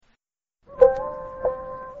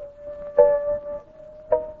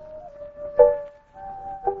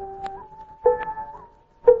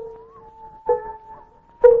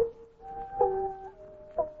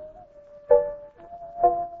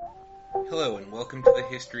and welcome to the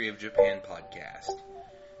History of Japan podcast,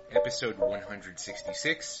 episode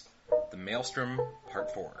 166, The Maelstrom,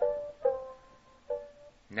 Part 4.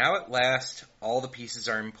 Now at last, all the pieces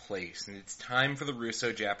are in place, and it's time for the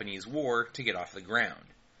Russo-Japanese War to get off the ground.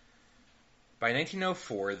 By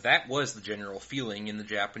 1904, that was the general feeling in the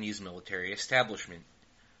Japanese military establishment.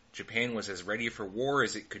 Japan was as ready for war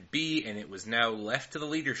as it could be, and it was now left to the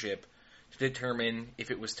leadership to determine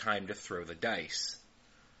if it was time to throw the dice.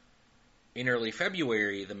 In early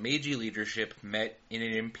February, the Meiji leadership met in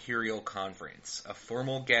an imperial conference, a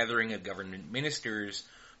formal gathering of government ministers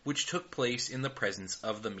which took place in the presence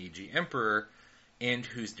of the Meiji emperor, and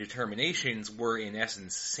whose determinations were in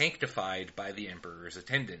essence sanctified by the emperor's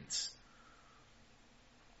attendance.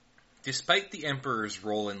 Despite the emperor's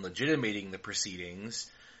role in legitimating the proceedings,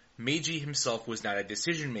 Meiji himself was not a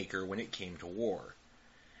decision-maker when it came to war.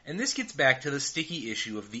 And this gets back to the sticky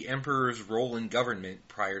issue of the emperor's role in government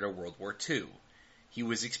prior to World War II. He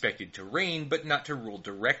was expected to reign, but not to rule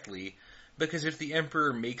directly, because if the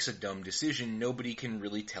emperor makes a dumb decision, nobody can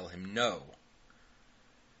really tell him no.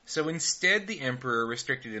 So instead, the emperor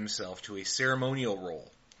restricted himself to a ceremonial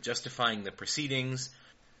role, justifying the proceedings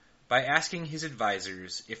by asking his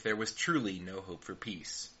advisors if there was truly no hope for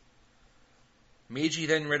peace. Meiji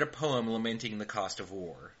then read a poem lamenting the cost of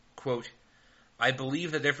war. Quote, "I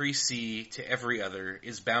believe that every sea to every other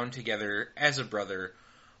is bound together as a brother.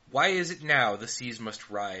 Why is it now the seas must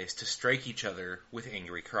rise to strike each other with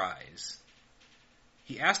angry cries?"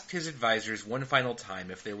 He asked his advisors one final time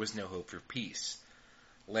if there was no hope for peace.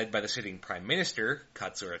 Led by the sitting prime minister,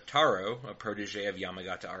 Katsura Taro, a protege of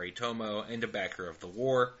Yamagata Aritomo and a backer of the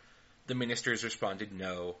war, the ministers responded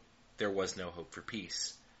no, there was no hope for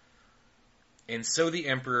peace. And so the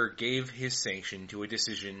emperor gave his sanction to a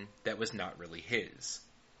decision that was not really his.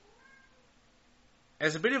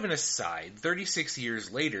 As a bit of an aside, 36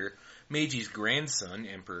 years later, Meiji's grandson,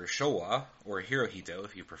 Emperor Showa, or Hirohito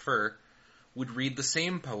if you prefer, would read the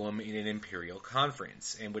same poem in an imperial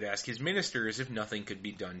conference, and would ask his ministers if nothing could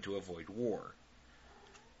be done to avoid war.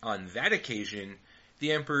 On that occasion,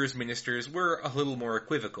 the emperor's ministers were a little more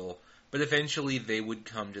equivocal, but eventually they would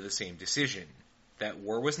come to the same decision, that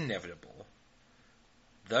war was inevitable.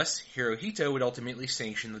 Thus, Hirohito would ultimately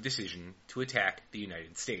sanction the decision to attack the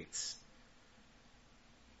United States.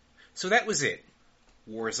 So that was it.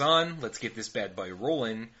 War's on, let's get this bad boy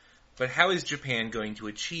rolling, but how is Japan going to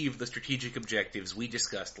achieve the strategic objectives we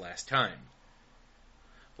discussed last time?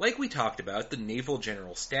 Like we talked about, the Naval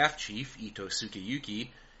General Staff Chief, Ito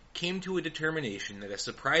Sukeyuki, came to a determination that a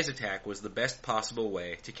surprise attack was the best possible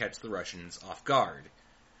way to catch the Russians off guard.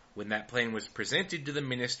 When that plan was presented to the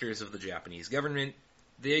ministers of the Japanese government,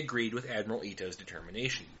 they agreed with Admiral Ito's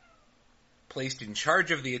determination. Placed in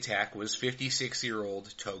charge of the attack was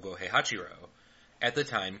 56-year-old Togo Heihachiro, at the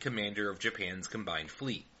time commander of Japan's combined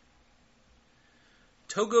fleet.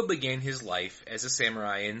 Togo began his life as a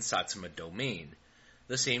samurai in Satsuma Domain,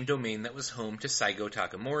 the same domain that was home to Saigo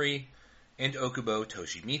Takamori and Okubo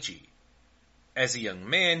Toshimichi. As a young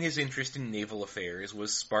man, his interest in naval affairs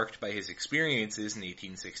was sparked by his experiences in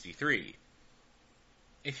 1863.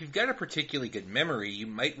 If you've got a particularly good memory, you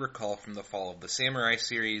might recall from the Fall of the Samurai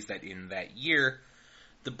series that in that year,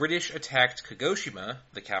 the British attacked Kagoshima,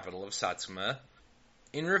 the capital of Satsuma,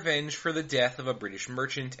 in revenge for the death of a British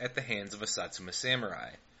merchant at the hands of a Satsuma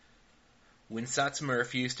samurai. When Satsuma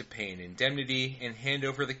refused to pay an indemnity and hand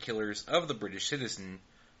over the killers of the British citizen,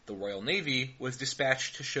 the Royal Navy was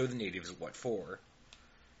dispatched to show the natives what for.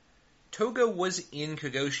 Togo was in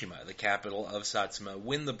Kagoshima, the capital of Satsuma,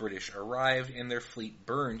 when the British arrived and their fleet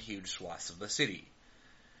burned huge swaths of the city.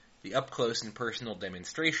 The up-close and personal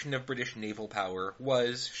demonstration of British naval power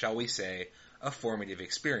was, shall we say, a formative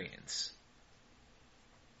experience.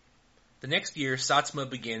 The next year, Satsuma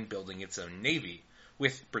began building its own navy,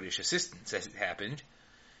 with British assistance as it happened,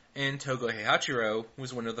 and Togo Heihachiro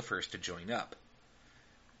was one of the first to join up.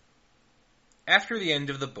 After the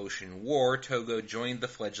end of the Boshin War, Togo joined the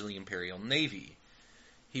fledgling Imperial Navy.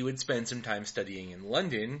 He would spend some time studying in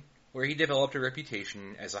London, where he developed a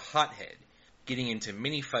reputation as a hothead, getting into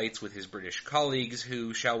many fights with his British colleagues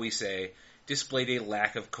who, shall we say, displayed a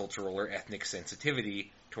lack of cultural or ethnic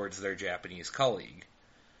sensitivity towards their Japanese colleague.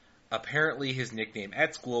 Apparently his nickname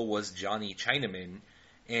at school was Johnny Chinaman,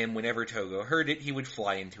 and whenever Togo heard it, he would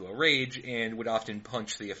fly into a rage and would often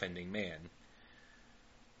punch the offending man.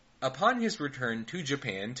 Upon his return to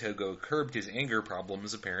Japan, Togo curbed his anger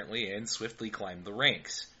problems, apparently, and swiftly climbed the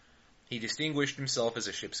ranks. He distinguished himself as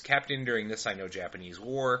a ship's captain during the Sino-Japanese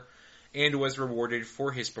War, and was rewarded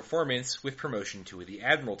for his performance with promotion to the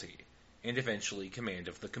Admiralty, and eventually command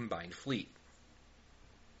of the combined fleet.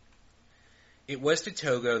 It was to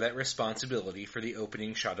Togo that responsibility for the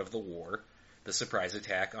opening shot of the war, the surprise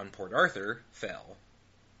attack on Port Arthur, fell.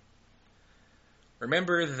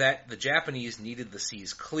 Remember that the Japanese needed the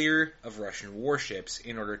seas clear of Russian warships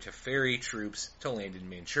in order to ferry troops to land in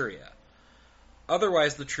Manchuria.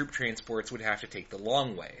 Otherwise, the troop transports would have to take the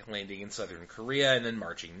long way, landing in southern Korea and then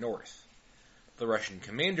marching north. The Russian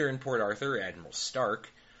commander in Port Arthur, Admiral Stark,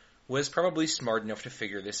 was probably smart enough to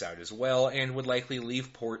figure this out as well, and would likely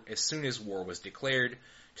leave port as soon as war was declared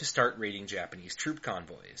to start raiding Japanese troop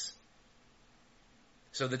convoys.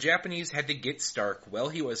 So the Japanese had to get Stark while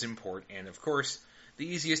he was in port, and of course, the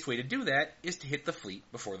easiest way to do that is to hit the fleet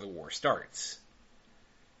before the war starts.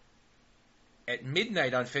 At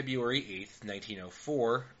midnight on February 8th,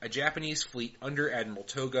 1904, a Japanese fleet under Admiral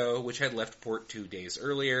Togo, which had left port 2 days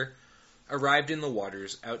earlier, arrived in the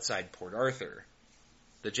waters outside Port Arthur.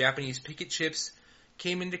 The Japanese picket ships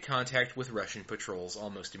came into contact with Russian patrols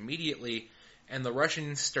almost immediately, and the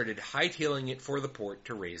Russians started hightailing it for the port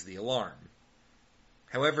to raise the alarm.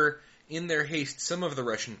 However, in their haste, some of the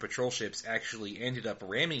Russian patrol ships actually ended up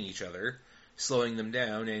ramming each other, slowing them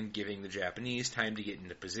down and giving the Japanese time to get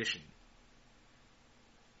into position.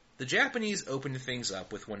 The Japanese opened things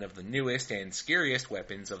up with one of the newest and scariest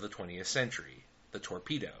weapons of the 20th century, the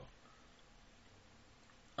torpedo.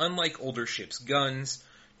 Unlike older ships' guns,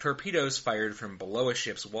 torpedoes fired from below a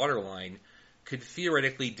ship's waterline could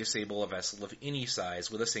theoretically disable a vessel of any size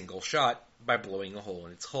with a single shot by blowing a hole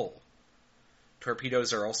in its hull.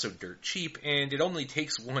 Torpedoes are also dirt cheap, and it only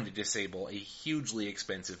takes one to disable a hugely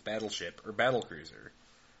expensive battleship or battlecruiser.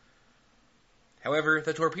 However,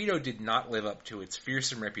 the torpedo did not live up to its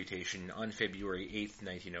fearsome reputation on February 8,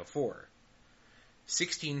 1904.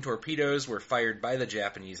 16 torpedoes were fired by the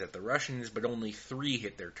Japanese at the Russians, but only 3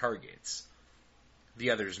 hit their targets.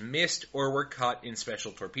 The others missed or were caught in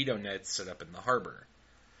special torpedo nets set up in the harbor.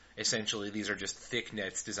 Essentially, these are just thick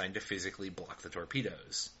nets designed to physically block the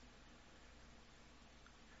torpedoes.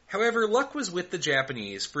 However, luck was with the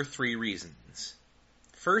Japanese for 3 reasons.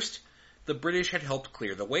 First, the British had helped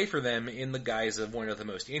clear the way for them in the guise of one of the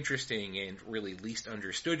most interesting and really least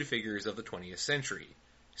understood figures of the 20th century,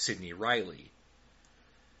 Sidney Riley.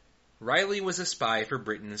 Riley was a spy for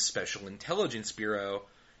Britain's Special Intelligence Bureau,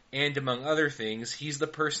 and among other things, he's the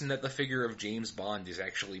person that the figure of James Bond is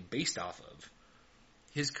actually based off of.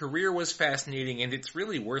 His career was fascinating, and it's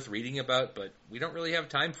really worth reading about, but we don't really have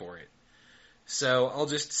time for it. So I'll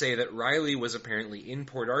just say that Riley was apparently in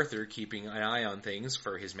Port Arthur keeping an eye on things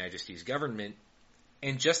for His Majesty's government,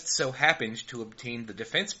 and just so happened to obtain the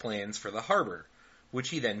defense plans for the harbor, which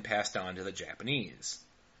he then passed on to the Japanese.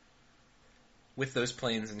 With those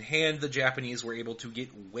plans in hand, the Japanese were able to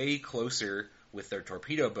get way closer with their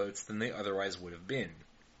torpedo boats than they otherwise would have been.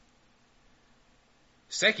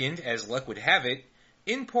 Second, as luck would have it,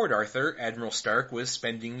 in Port Arthur, Admiral Stark was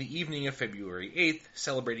spending the evening of February 8th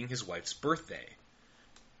celebrating his wife's birthday.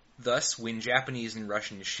 Thus, when Japanese and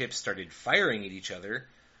Russian ships started firing at each other,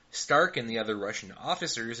 Stark and the other Russian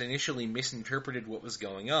officers initially misinterpreted what was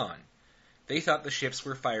going on. They thought the ships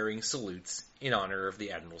were firing salutes in honor of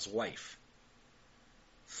the Admiral's wife.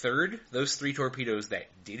 Third, those 3 torpedoes that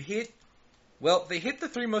did hit, well, they hit the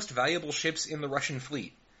 3 most valuable ships in the Russian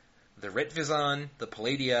fleet, the Retvizan, the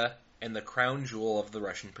Palladia, and the crown jewel of the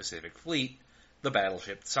Russian Pacific Fleet, the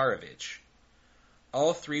battleship Tsarevich.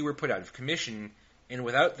 All 3 were put out of commission, and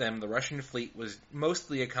without them the Russian fleet was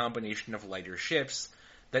mostly a combination of lighter ships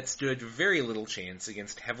that stood very little chance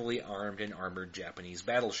against heavily armed and armored Japanese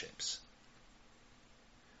battleships.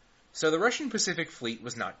 So the Russian Pacific Fleet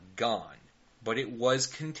was not gone, but it was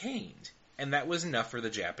contained, and that was enough for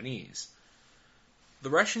the Japanese. The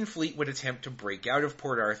Russian fleet would attempt to break out of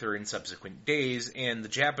Port Arthur in subsequent days, and the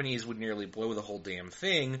Japanese would nearly blow the whole damn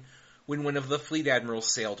thing when one of the fleet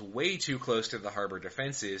admirals sailed way too close to the harbor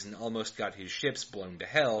defenses and almost got his ships blown to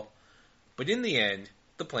hell. But in the end,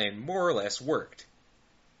 the plan more or less worked.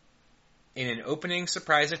 In an opening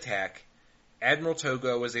surprise attack, Admiral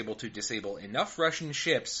Togo was able to disable enough Russian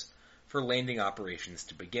ships for landing operations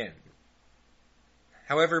to begin.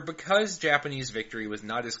 However, because Japanese victory was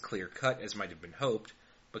not as clear-cut as might have been hoped,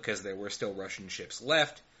 because there were still Russian ships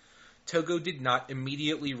left, Togo did not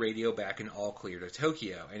immediately radio back an all-clear to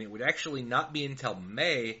Tokyo, and it would actually not be until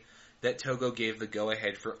May that Togo gave the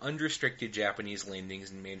go-ahead for unrestricted Japanese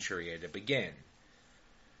landings in Manchuria to begin.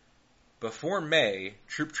 Before May,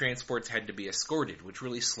 troop transports had to be escorted, which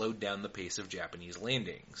really slowed down the pace of Japanese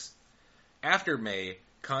landings. After May,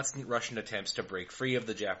 constant Russian attempts to break free of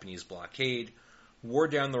the Japanese blockade wore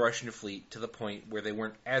down the Russian fleet to the point where they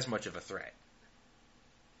weren't as much of a threat.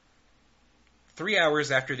 3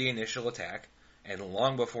 hours after the initial attack, and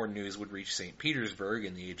long before news would reach St. Petersburg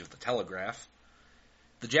in the age of the telegraph,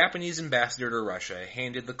 the Japanese ambassador to Russia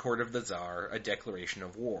handed the court of the Tsar a declaration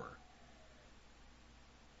of war.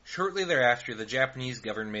 Shortly thereafter, the Japanese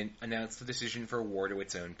government announced the decision for war to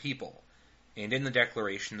its own people, and in the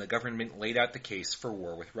declaration the government laid out the case for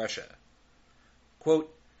war with Russia.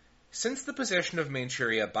 Quote, "Since the possession of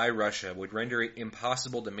Manchuria by Russia would render it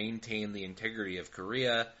impossible to maintain the integrity of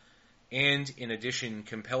Korea, and, in addition,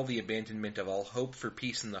 compel the abandonment of all hope for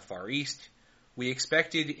peace in the Far East, we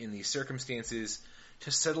expected, in these circumstances,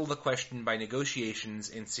 to settle the question by negotiations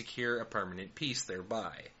and secure a permanent peace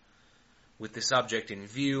thereby. With this object in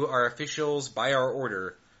view, our officials, by our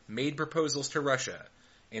order, made proposals to Russia,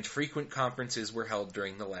 and frequent conferences were held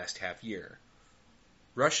during the last half-year.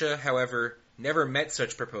 Russia, however, never met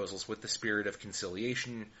such proposals with the spirit of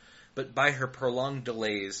conciliation, but by her prolonged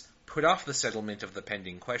delays put off the settlement of the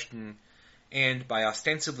pending question, and by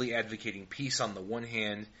ostensibly advocating peace on the one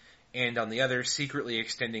hand, and on the other secretly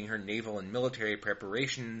extending her naval and military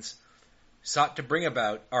preparations, sought to bring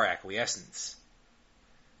about our acquiescence.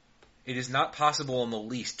 It is not possible in the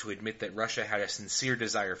least to admit that Russia had a sincere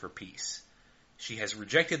desire for peace. She has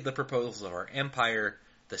rejected the proposals of our empire,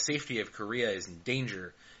 the safety of Korea is in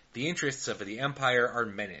danger, the interests of the empire are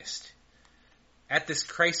menaced. At this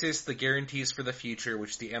crisis, the guarantees for the future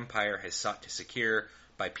which the empire has sought to secure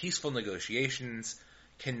by peaceful negotiations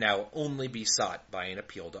can now only be sought by an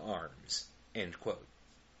appeal to arms." End quote.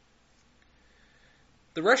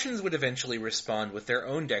 The Russians would eventually respond with their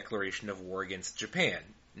own declaration of war against Japan.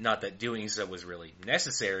 Not that doing so was really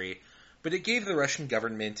necessary, but it gave the Russian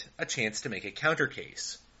government a chance to make a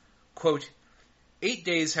countercase. Quote, "8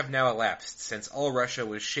 days have now elapsed since all Russia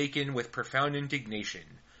was shaken with profound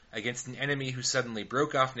indignation against an enemy who suddenly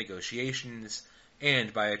broke off negotiations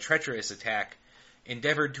and, by a treacherous attack,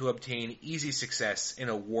 endeavored to obtain easy success in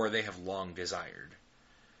a war they have long desired.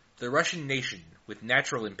 The Russian nation, with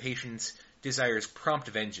natural impatience, desires prompt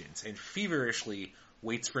vengeance and feverishly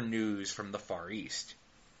waits for news from the Far East.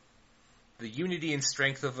 The unity and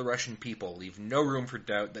strength of the Russian people leave no room for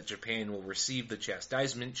doubt that Japan will receive the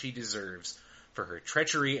chastisement she deserves for her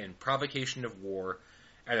treachery and provocation of war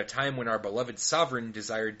at a time when our beloved sovereign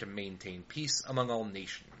desired to maintain peace among all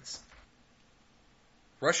nations.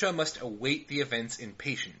 Russia must await the events in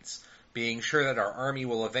patience, being sure that our army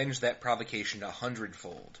will avenge that provocation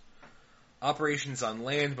 100-fold. Operations on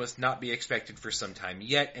land must not be expected for some time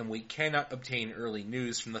yet, and we cannot obtain early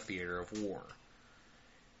news from the theater of war.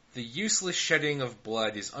 The useless shedding of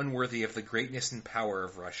blood is unworthy of the greatness and power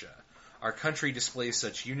of Russia. Our country displays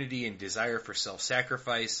such unity and desire for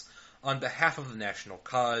self-sacrifice on behalf of the national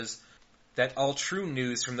cause that all true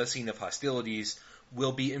news from the scene of hostilities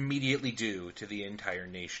will be immediately due to the entire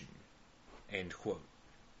nation." End quote.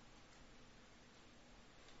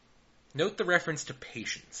 Note the reference to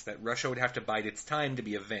patience, that Russia would have to bide its time to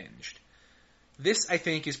be avenged. This, I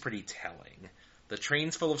think, is pretty telling. The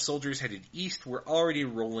trains full of soldiers headed east were already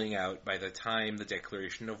rolling out by the time the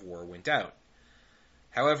declaration of war went out.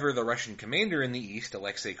 However, the Russian commander in the east,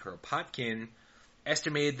 Alexei Kuropatkin,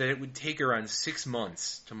 estimated that it would take around 6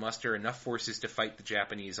 months to muster enough forces to fight the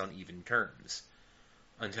Japanese on even terms.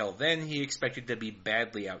 Until then, he expected to be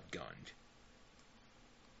badly outgunned.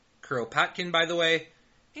 Kuropatkin, by the way,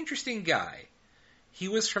 interesting guy. He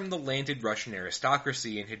was from the landed Russian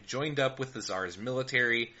aristocracy and had joined up with the Tsar's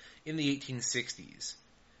military in the 1860s.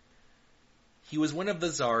 He was one of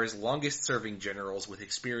the Tsar's longest-serving generals with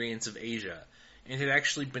experience of Asia, and had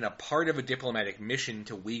actually been a part of a diplomatic mission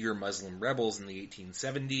to Uyghur Muslim rebels in the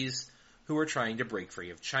 1870s who were trying to break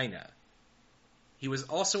free of China. He was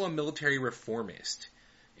also a military reformist.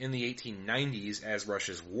 In the 1890s, as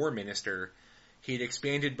Russia's war minister, he had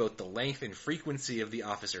expanded both the length and frequency of the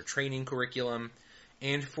officer training curriculum,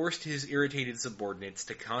 and forced his irritated subordinates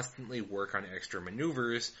to constantly work on extra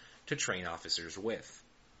maneuvers to train officers with.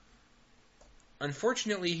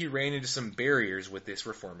 Unfortunately, he ran into some barriers with this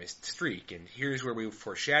reformist streak, and here's where we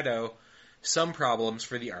foreshadow some problems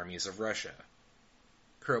for the armies of Russia.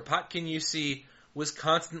 Kuropatkin, you see, was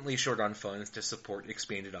constantly short on funds to support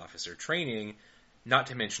expanded officer training, not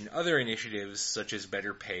to mention other initiatives such as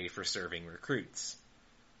better pay for serving recruits.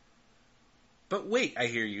 But wait, I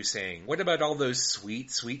hear you saying, what about all those sweet,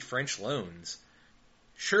 sweet French loans?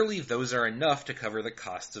 Surely those are enough to cover the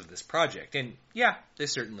costs of this project, and yeah, they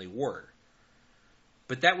certainly were.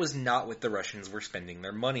 But that was not what the Russians were spending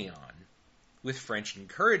their money on. With French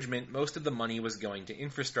encouragement, most of the money was going to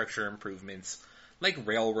infrastructure improvements like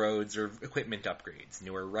railroads or equipment upgrades,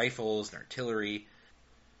 newer rifles and artillery,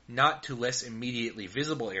 not to less immediately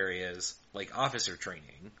visible areas like officer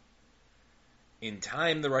training. In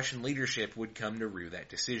time, the Russian leadership would come to rue that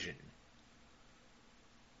decision.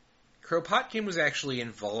 Kropotkin was actually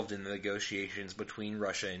involved in the negotiations between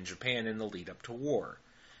Russia and Japan in the lead-up to war,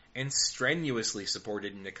 and strenuously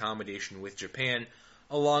supported an accommodation with Japan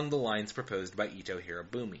along the lines proposed by Ito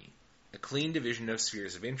Hirobumi, a clean division of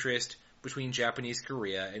spheres of interest between Japanese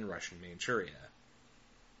Korea and Russian Manchuria.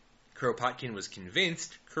 Kropotkin was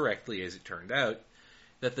convinced, correctly as it turned out,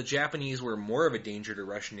 that the Japanese were more of a danger to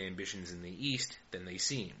Russian ambitions in the East than they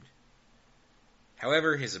seemed.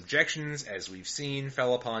 However, his objections, as we've seen,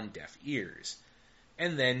 fell upon deaf ears.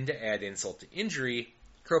 And then, to add insult to injury,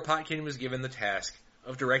 Kropotkin was given the task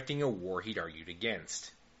of directing a war he'd argued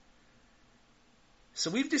against.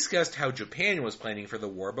 So we've discussed how Japan was planning for the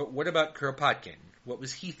war, but what about Kropotkin? What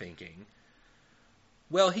was he thinking?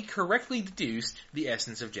 Well, he correctly deduced the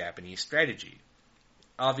essence of Japanese strategy.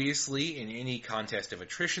 Obviously, in any contest of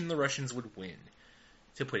attrition, the Russians would win.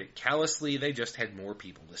 To put it callously, they just had more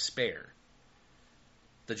people to spare.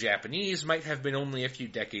 The Japanese might have been only a few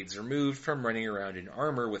decades removed from running around in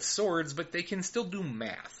armor with swords, but they can still do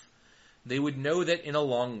math. They would know that in a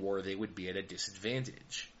long war they would be at a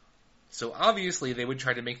disadvantage. So obviously they would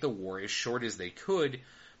try to make the war as short as they could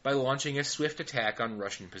by launching a swift attack on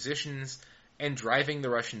Russian positions and driving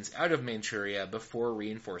the Russians out of Manchuria before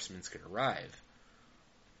reinforcements could arrive.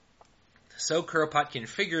 So Kropotkin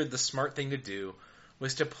figured the smart thing to do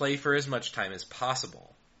was to play for as much time as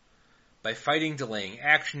possible. By fighting delaying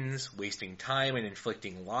actions, wasting time, and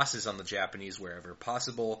inflicting losses on the Japanese wherever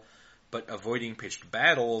possible, but avoiding pitched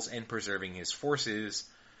battles and preserving his forces,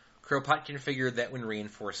 Kropotkin figured that when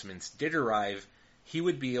reinforcements did arrive, he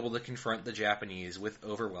would be able to confront the Japanese with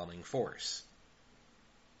overwhelming force.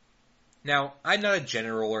 Now, I'm not a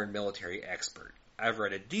general or military expert. I've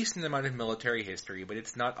read a decent amount of military history, but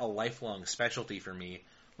it's not a lifelong specialty for me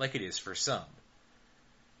like it is for some.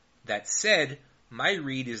 That said, my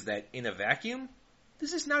read is that, in a vacuum,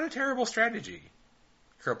 this is not a terrible strategy.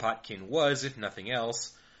 Kropotkin was, if nothing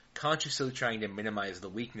else, consciously trying to minimize the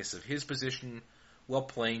weakness of his position while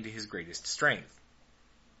playing to his greatest strength.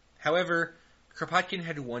 However, Kropotkin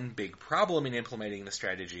had one big problem in implementing the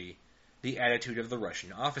strategy: the attitude of the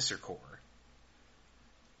Russian officer corps.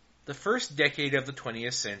 The first decade of the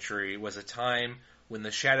 20th century was a time when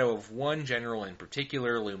the shadow of one general in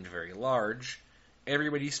particular loomed very large: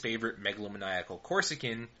 everybody's favorite megalomaniacal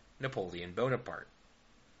Corsican, Napoleon Bonaparte.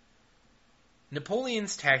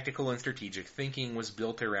 Napoleon's tactical and strategic thinking was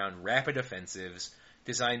built around rapid offensives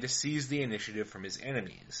designed to seize the initiative from his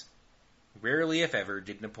enemies. Rarely, if ever,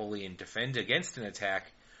 did Napoleon defend against an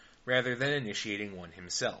attack rather than initiating one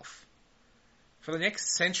himself. For the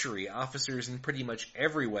next century, officers in pretty much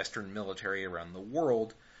every Western military around the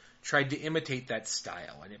world tried to imitate that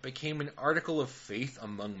style, and it became an article of faith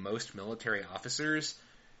among most military officers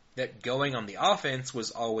that going on the offense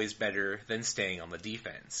was always better than staying on the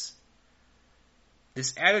defense.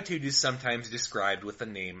 This attitude is sometimes described with the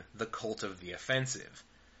name the cult of the offensive,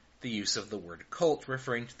 the use of the word cult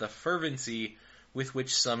referring to the fervency with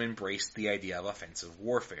which some embraced the idea of offensive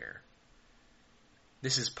warfare.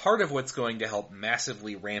 This is part of what's going to help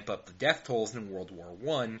massively ramp up the death tolls in World War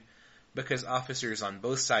I, because officers on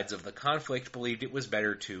both sides of the conflict believed it was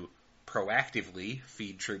better to proactively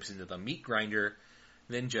feed troops into the meat grinder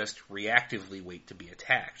than just reactively wait to be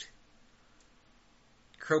attacked.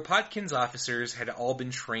 Kropotkin's officers had all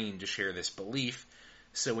been trained to share this belief,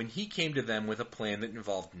 so when he came to them with a plan that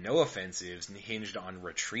involved no offensives and hinged on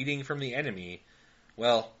retreating from the enemy,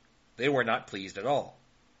 well, they were not pleased at all.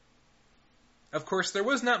 Of course, there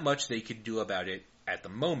was not much they could do about it at the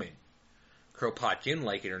moment. Kropotkin,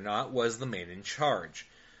 like it or not, was the man in charge.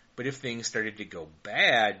 But if things started to go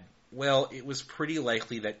bad, well, it was pretty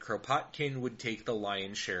likely that Kropotkin would take the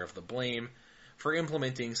lion's share of the blame for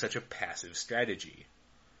implementing such a passive strategy.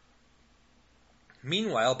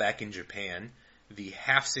 Meanwhile, back in Japan, the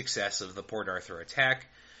half-success of the Port Arthur attack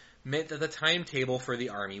meant that the timetable for the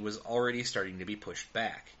army was already starting to be pushed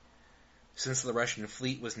back. Since the Russian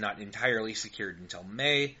fleet was not entirely secured until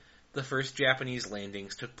May, the first Japanese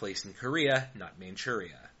landings took place in Korea, not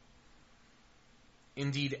Manchuria.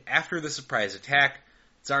 Indeed, after the surprise attack,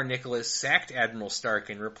 Tsar Nicholas sacked Admiral Stark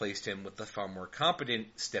and replaced him with the far more competent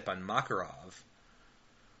Stepan Makarov.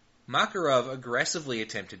 Makarov aggressively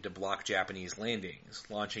attempted to block Japanese landings,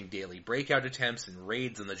 launching daily breakout attempts and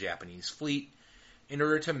raids on the Japanese fleet in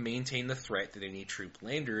order to maintain the threat that any troop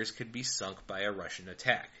landers could be sunk by a Russian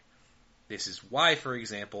attack. This is why, for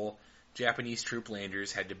example, Japanese troop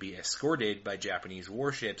landers had to be escorted by Japanese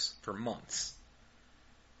warships for months.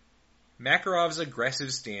 Makarov's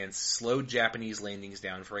aggressive stance slowed Japanese landings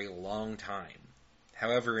down for a long time.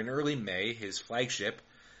 However, in early May, his flagship,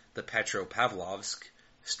 the Petropavlovsk,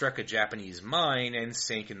 struck a Japanese mine and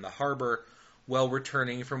sank in the harbor while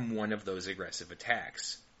returning from one of those aggressive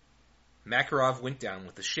attacks. Makarov went down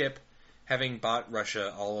with the ship, having bought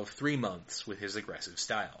Russia all of 3 months with his aggressive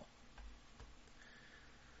style.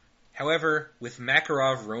 However, with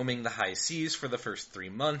Makarov roaming the high seas for the first 3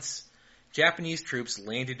 months, Japanese troops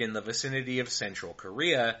landed in the vicinity of Central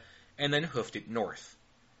Korea and then hoofed it north.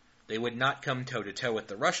 They would not come toe-to-toe with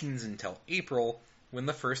the Russians until April, when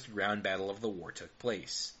the first ground battle of the war took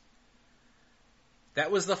place. That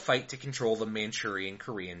was the fight to control the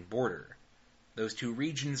Manchurian-Korean border. Those two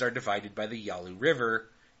regions are divided by the Yalu River,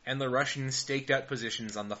 and the Russians staked out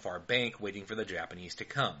positions on the far bank waiting for the Japanese to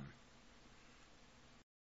come.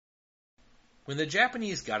 When the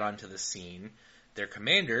Japanese got onto the scene, their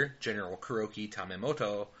commander, General Kuroki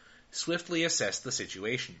Tamemoto, swiftly assessed the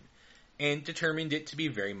situation, and determined it to be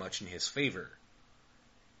very much in his favor.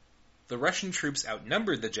 The Russian troops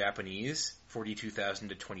outnumbered the Japanese, 42,000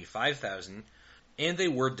 to 25,000, and they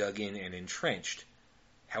were dug in and entrenched.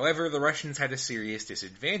 However, the Russians had a serious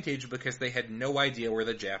disadvantage because they had no idea where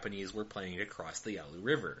the Japanese were planning to cross the Yalu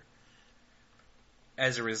River.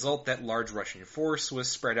 As a result, that large Russian force was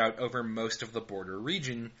spread out over most of the border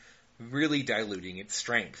region, really diluting its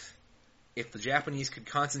strength. If the Japanese could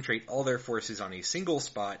concentrate all their forces on a single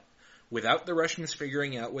spot, without the Russians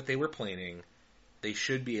figuring out what they were planning, they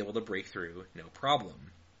should be able to break through no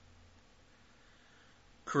problem.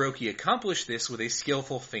 Kuroki accomplished this with a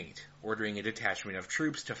skillful feint, ordering a detachment of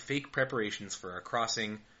troops to fake preparations for a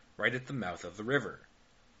crossing right at the mouth of the river.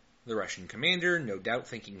 The Russian commander, no doubt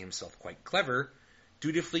thinking himself quite clever,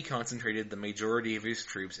 dutifully concentrated the majority of his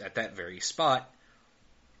troops at that very spot,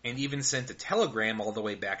 and even sent a telegram all the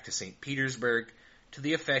way back to St. Petersburg to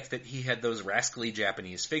the effect that he had those rascally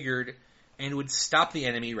Japanese figured, and would stop the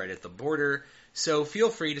enemy right at the border, so feel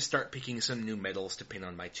free to start picking some new medals to pin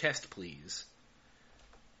on my chest, please.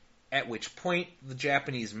 At which point, the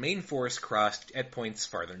Japanese main force crossed at points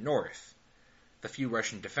farther north. The few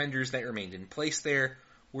Russian defenders that remained in place there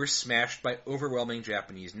were smashed by overwhelming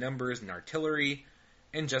Japanese numbers and artillery,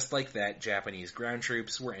 and just like that, Japanese ground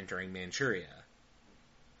troops were entering Manchuria.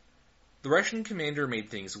 The Russian commander made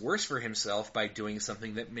things worse for himself by doing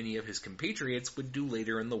something that many of his compatriots would do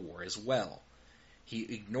later in the war as well. He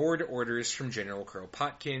ignored orders from General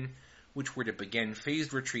Kuropatkin, which were to begin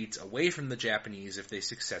phased retreats away from the Japanese if they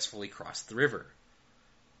successfully crossed the river.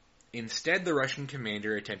 Instead, the Russian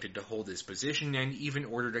commander attempted to hold his position and even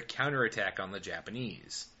ordered a counterattack on the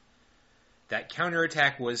Japanese. That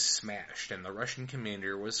counterattack was smashed, and the Russian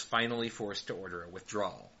commander was finally forced to order a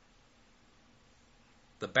withdrawal.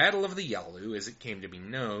 The Battle of the Yalu, as it came to be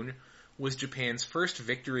known, was Japan's first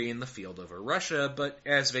victory in the field over Russia, but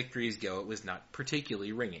as victories go, it was not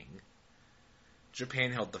particularly ringing.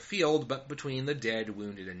 Japan held the field, but between the dead,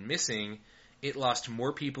 wounded, and missing, it lost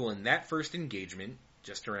more people in that first engagement,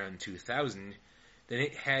 just around 2,000, than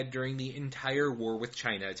it had during the entire war with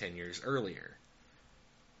China 10 years earlier.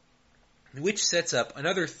 Which sets up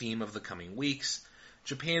another theme of the coming weeks.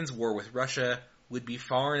 Japan's war with Russia would be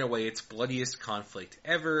far and away its bloodiest conflict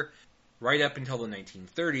ever, right up until the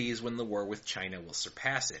 1930s when the war with China will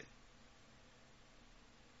surpass it.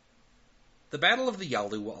 The Battle of the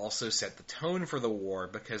Yalu will also set the tone for the war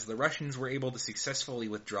because the Russians were able to successfully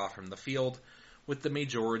withdraw from the field with the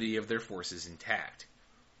majority of their forces intact.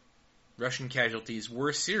 Russian casualties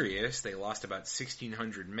were serious. They lost about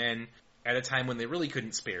 1,600 men at a time when they really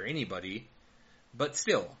couldn't spare anybody, but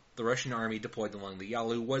still, the Russian army deployed along the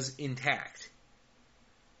Yalu was intact.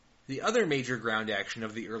 The other major ground action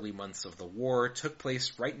of the early months of the war took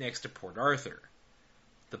place right next to Port Arthur.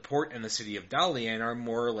 The port and the city of Dalian are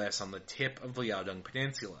more or less on the tip of the Liaodong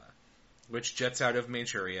Peninsula, which juts out of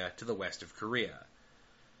Manchuria to the west of Korea.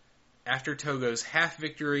 After Togo's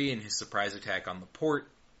half-victory in his surprise attack on the port,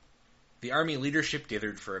 the army leadership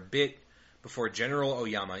dithered for a bit before General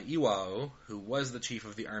Oyama Iwao, who was the chief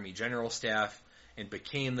of the army general staff and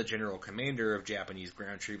became the general commander of Japanese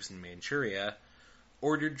ground troops in Manchuria,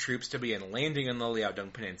 ordered troops to begin landing on the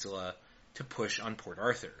Liaodong Peninsula to push on Port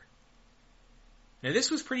Arthur. Now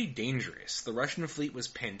this was pretty dangerous. The Russian fleet was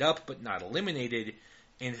penned up but not eliminated,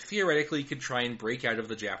 and theoretically could try and break out of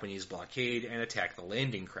the Japanese blockade and attack the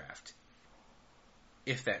landing craft.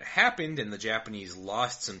 If that happened and the Japanese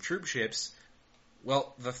lost some troop ships,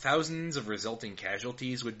 well, the thousands of resulting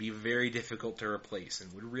casualties would be very difficult to replace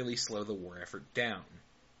and would really slow the war effort down.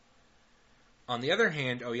 On the other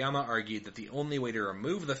hand, Oyama argued that the only way to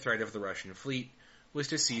remove the threat of the Russian fleet was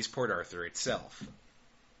to seize Port Arthur itself.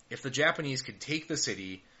 If the Japanese could take the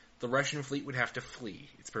city, the Russian fleet would have to flee,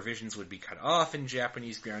 its provisions would be cut off, and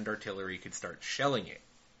Japanese ground artillery could start shelling it.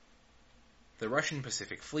 the Russian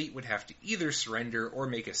Pacific Fleet would have to either surrender or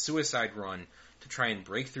make a suicide run to try and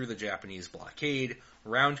break through the Japanese blockade,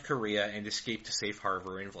 round Korea, and escape to safe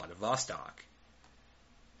harbor in Vladivostok.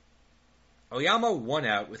 Oyama won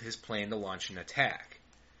out with his plan to launch an attack.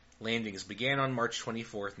 Landings began on March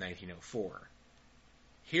 24, 1904.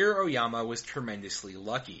 Here Oyama was tremendously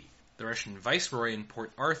lucky. The Russian viceroy in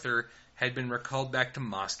Port Arthur had been recalled back to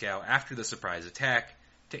Moscow after the surprise attack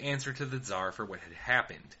to answer to the Tsar for what had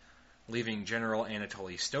happened, leaving General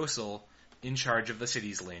Anatoly Stoessel in charge of the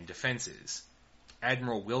city's land defenses.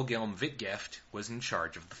 Admiral Wilhelm Wittgeft was in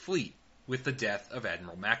charge of the fleet, with the death of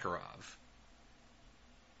Admiral Makarov.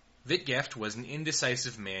 Wittgeft was an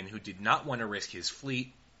indecisive man who did not want to risk his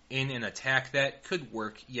fleet in an attack that could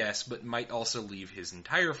work, yes, but might also leave his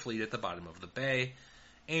entire fleet at the bottom of the bay,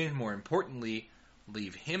 and more importantly,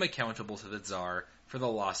 leave him accountable to the Tsar for the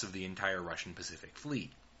loss of the entire Russian Pacific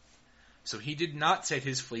Fleet. So he did not set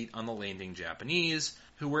his fleet on the landing Japanese,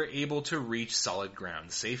 who were able to reach solid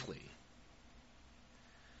ground safely.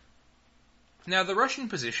 Now, the Russian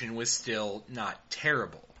position was still not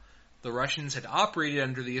terrible. The Russians had operated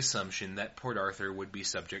under the assumption that Port Arthur would be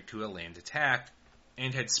subject to a land attack,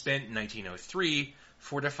 and had spent 1903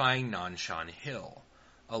 fortifying Nanshan Hill,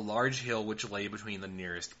 a large hill which lay between the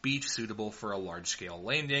nearest beach suitable for a large-scale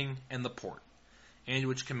landing and the port, and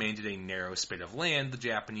which commanded a narrow spit of land the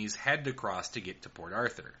Japanese had to cross to get to Port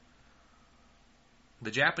Arthur.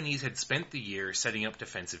 The Japanese had spent the year setting up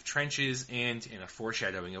defensive trenches and, in a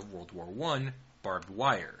foreshadowing of World War I, barbed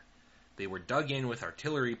wire. They were dug in with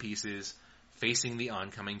artillery pieces, facing the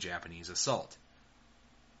oncoming Japanese assault.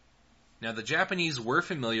 Now, the Japanese were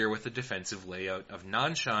familiar with the defensive layout of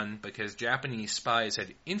Nanshan because Japanese spies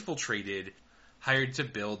had infiltrated, hired to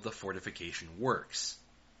build the fortification works.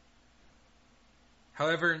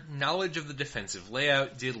 However, knowledge of the defensive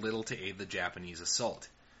layout did little to aid the Japanese assault.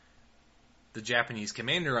 The Japanese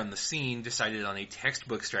commander on the scene decided on a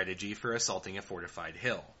textbook strategy for assaulting a fortified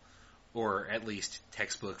hill, or at least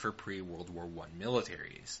textbook for pre-World War I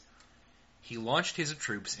militaries. He launched his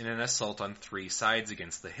troops in an assault on 3 sides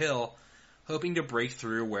against the hill, hoping to break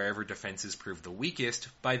through wherever defenses proved the weakest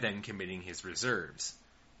by then committing his reserves.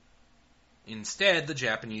 Instead, the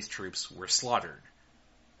Japanese troops were slaughtered.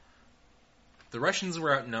 The Russians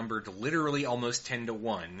were outnumbered literally almost 10 to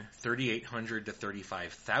 1, 3,800 to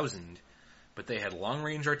 35,000, but they had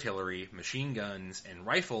long-range artillery, machine guns, and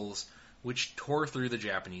rifles which tore through the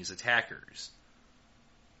Japanese attackers.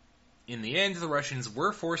 In the end, the Russians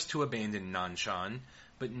were forced to abandon Nanshan,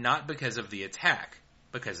 but not because of the attack,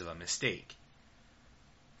 because of a mistake.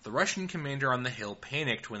 The Russian commander on the hill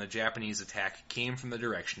panicked when the Japanese attack came from the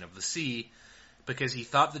direction of the sea, because he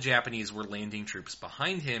thought the Japanese were landing troops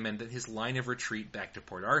behind him and that his line of retreat back to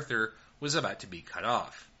Port Arthur was about to be cut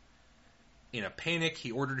off. In a panic,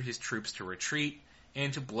 he ordered his troops to retreat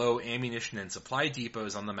and to blow ammunition and supply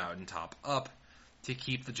depots on the mountaintop up to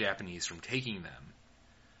keep the Japanese from taking them.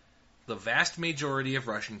 The vast majority of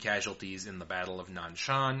Russian casualties in the Battle of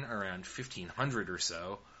Nanshan, around 1,500 or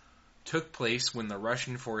so, took place when the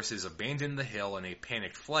Russian forces abandoned the hill in a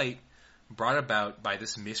panicked flight brought about by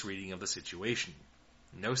this misreading of the situation.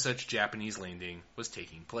 No such Japanese landing was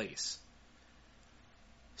taking place.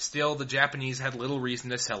 Still, the Japanese had little reason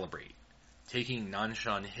to celebrate. Taking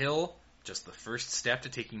Nanshan Hill, just the first step to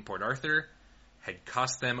taking Port Arthur, had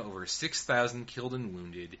cost them over 6,000 killed and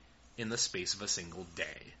wounded in the space of a single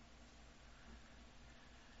day.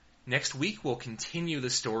 Next week, we'll continue the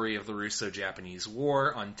story of the Russo-Japanese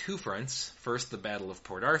War on 2 fronts. First, the Battle of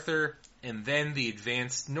Port Arthur, and then the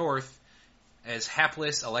advance north as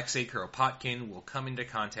hapless Alexei Kuropatkin will come into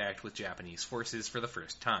contact with Japanese forces for the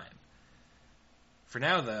first time. For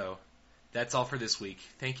now, though, that's all for this week.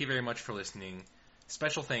 Thank you very much for listening.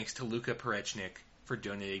 Special thanks to Luka Perechnik for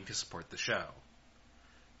donating to support the show.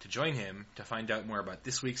 To join him, to find out more about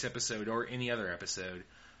this week's episode or any other episode,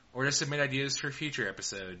 or to submit ideas for future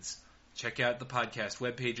episodes, check out the podcast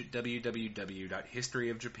webpage at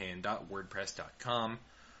www.historyofjapan.wordpress.com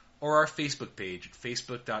or our Facebook page at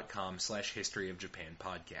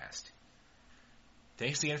facebook.com/historyofjapanpodcast.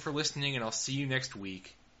 Thanks again for listening, and I'll see you next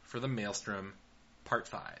week for the Maelstrom, Part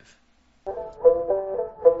 5.